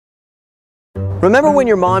Remember when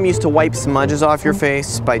your mom used to wipe smudges off your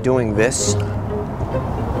face by doing this?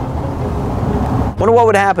 Wonder what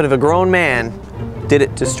would happen if a grown man did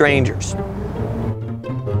it to strangers.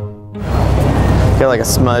 Get like a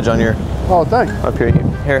smudge on your... Oh, thanks. Up here.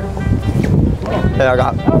 Here. There, I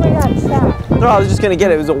got. Oh my God, stop. No, I was just gonna get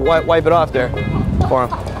it. It was a wipe it off there for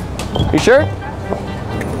him. You sure?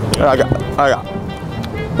 There, I got.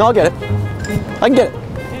 No, I'll get it. I can get it.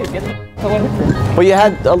 Well, you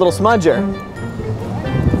had a little smudge there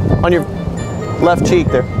on your left cheek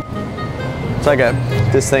there. It's like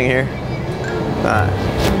this thing here.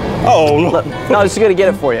 Oh. No, I'm just gonna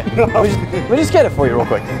get it for you. Let me just get it for you real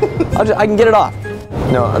quick. I can get it off.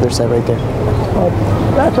 No, other side right there. Oh,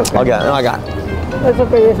 that's okay. I'll get it. No, I got it. That's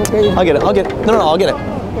okay, that's okay. I'll get it. I'll get it. No, I'll get it.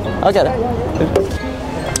 I'll get it.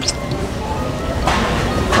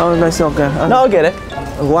 Oh, that's okay. No, I'll get it.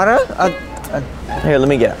 Water? Here, let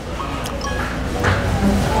me get it.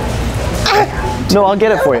 No, I'll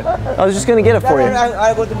get it for you. I was just gonna get it for you.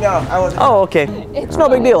 I will do now. Oh, okay. It's no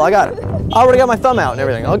big deal. I got it. I already got my thumb out and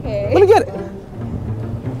everything. Let me get it.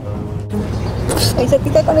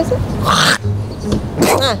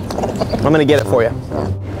 I'm gonna get it for you.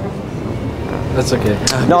 That's okay.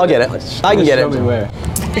 No, I'll get it. I can get it. Show me where.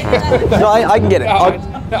 No, I can get it.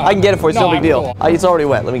 I can get it for you. It's no big deal. It's already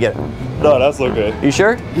wet. Let me get it. No, that's okay. You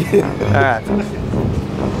sure? Yeah. All right.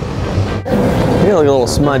 You got like a little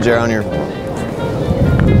smudge there on your...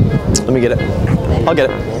 Let me get it. I'll get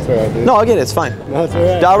it. That's all right, dude. No, I'll get it. It's fine. No, it's all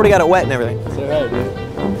right. I already got it wet and everything. It's all right,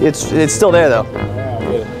 dude. It's still there though. All right,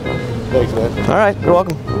 I'll get it. Thanks, man. All right, you're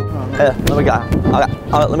welcome. Yeah, let me got it.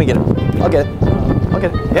 Let me get it. I'll get it. I'll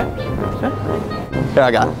get it. Yeah. Here,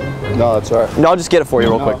 I got it. No, that's all right. No, I'll just get it for you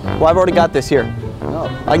real quick. Well, I've already got this here. No.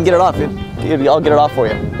 I can get it off. I'll get it off for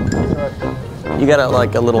you. You got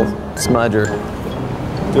like a little smudge or...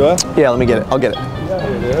 Do I? Yeah, let me get it. I'll get it.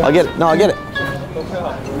 I'll get it. No, I'll get it.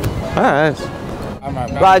 All right.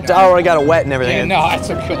 Right, I already got it wet and everything. Yeah, no, that's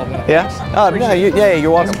a cool. Yeah? Oh, no, yeah,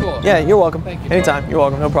 you're welcome. That's cool. Yeah, you're welcome. Thank you. Anytime, you're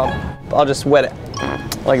welcome, no problem. I'll just wet it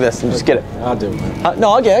like this and just get it. I'll do it.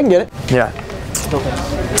 No, I can get it. Yeah.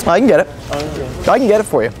 I can get it. I can get it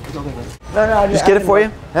for you. No, Just get it for you?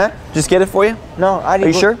 Huh? Just get it for you? No, I didn't.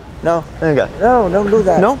 Are you sure? No. Okay. No, don't do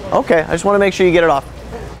that. No? Okay, I just want to make sure you get it off.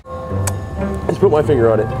 Just put my finger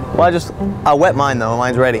on it. Well, I wet mine though,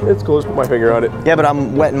 mine's ready. It's cool, just put my finger on it. Yeah, but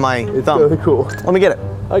I'm wetting my thumb. It's really cool. Let me get it.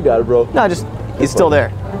 I got it, bro. No, it's still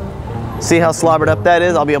there. See how slobbered up that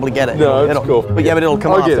is? I'll be able to get it. No, it's cool. But yeah, but it'll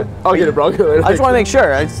come off. I'll get it. I'll get it, bro. I'll get it later. I just want to make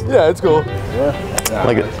sure. Yeah, it's cool.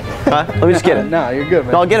 Like it. Huh? Let me just get it. No, you're good,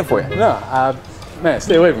 man. No, I'll get it for you. No, man,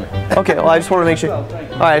 stay away from me. Okay, well, I just want to make sure. All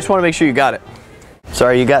right, I just want to make sure you got it.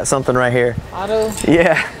 Sorry, you got something right here. I do?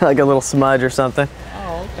 Yeah, like a little smudge or something.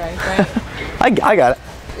 Oh, okay, thanks. I got it.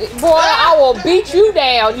 Boy, I will beat you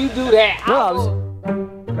down, you do that. No, I was...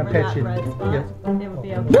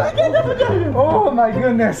 Oh my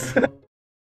goodness.